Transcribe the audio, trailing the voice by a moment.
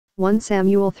1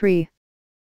 Samuel 3.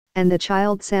 And the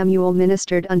child Samuel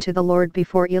ministered unto the Lord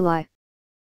before Eli.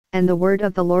 And the word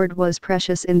of the Lord was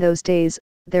precious in those days,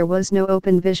 there was no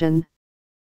open vision.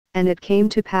 And it came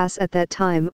to pass at that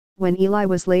time, when Eli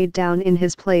was laid down in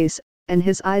his place, and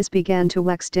his eyes began to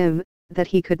wax dim, that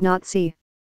he could not see.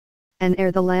 And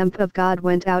ere the lamp of God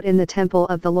went out in the temple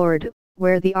of the Lord,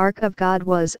 where the ark of God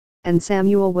was, and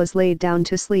Samuel was laid down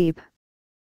to sleep,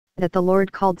 that the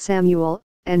Lord called Samuel,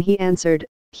 and he answered,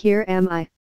 Here am I.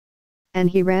 And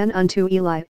he ran unto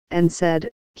Eli, and said,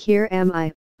 Here am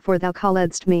I, for thou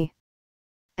calledst me.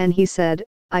 And he said,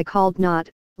 I called not,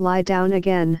 lie down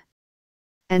again.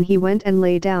 And he went and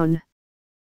lay down.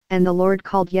 And the Lord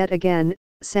called yet again,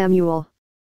 Samuel.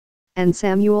 And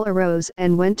Samuel arose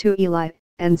and went to Eli,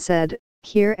 and said,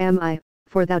 Here am I,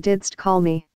 for thou didst call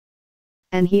me.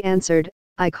 And he answered,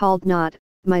 I called not,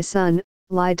 my son,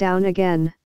 lie down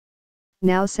again.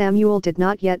 Now Samuel did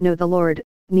not yet know the Lord,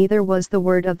 neither was the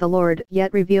word of the Lord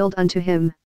yet revealed unto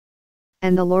him.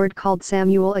 And the Lord called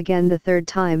Samuel again the third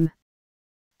time.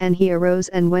 And he arose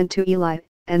and went to Eli,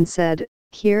 and said,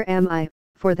 Here am I,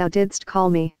 for thou didst call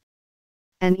me.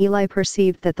 And Eli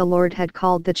perceived that the Lord had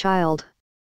called the child.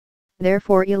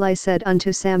 Therefore Eli said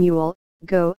unto Samuel,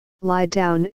 Go, lie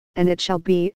down, and it shall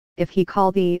be, if he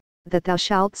call thee, that thou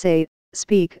shalt say,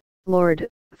 Speak, Lord,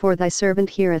 for thy servant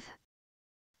heareth.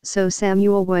 So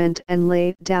Samuel went and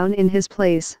lay down in his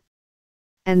place.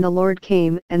 And the Lord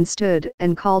came and stood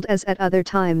and called as at other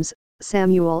times,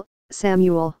 Samuel,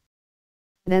 Samuel.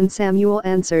 Then Samuel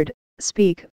answered,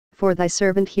 Speak, for thy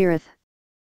servant heareth.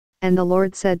 And the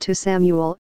Lord said to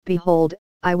Samuel, Behold,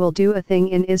 I will do a thing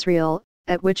in Israel,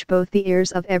 at which both the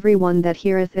ears of every one that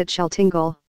heareth it shall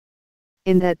tingle.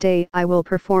 In that day I will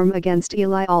perform against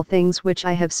Eli all things which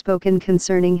I have spoken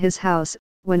concerning his house.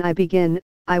 When I begin,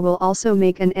 I will also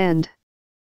make an end.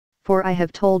 For I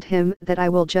have told him that I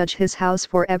will judge his house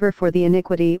forever for the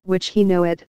iniquity which he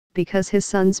knoweth, because his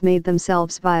sons made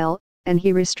themselves vile, and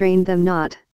he restrained them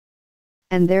not.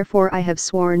 And therefore I have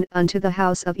sworn unto the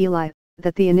house of Eli,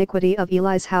 that the iniquity of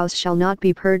Eli's house shall not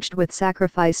be purged with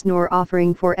sacrifice nor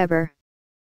offering forever.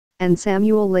 And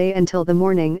Samuel lay until the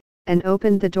morning, and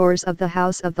opened the doors of the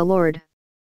house of the Lord.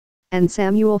 And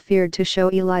Samuel feared to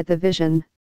show Eli the vision.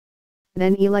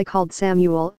 Then Eli called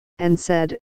Samuel, and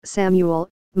said, Samuel,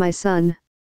 my son.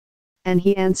 And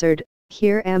he answered,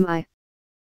 Here am I.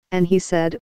 And he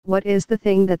said, What is the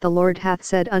thing that the Lord hath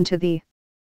said unto thee?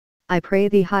 I pray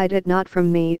thee hide it not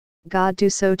from me. God do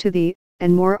so to thee,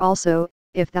 and more also,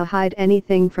 if thou hide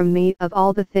anything from me of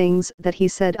all the things that he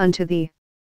said unto thee.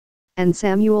 And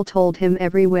Samuel told him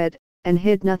every whit, and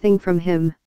hid nothing from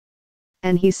him.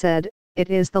 And he said, It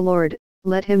is the Lord,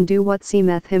 let him do what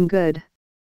seemeth him good.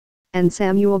 And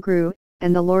Samuel grew,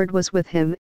 and the Lord was with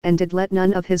him, and did let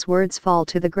none of his words fall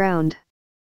to the ground.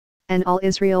 And all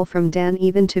Israel from Dan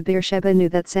even to Beersheba knew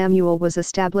that Samuel was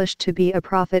established to be a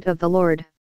prophet of the Lord.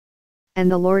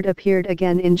 And the Lord appeared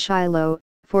again in Shiloh,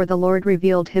 for the Lord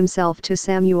revealed himself to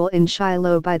Samuel in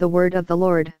Shiloh by the word of the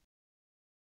Lord.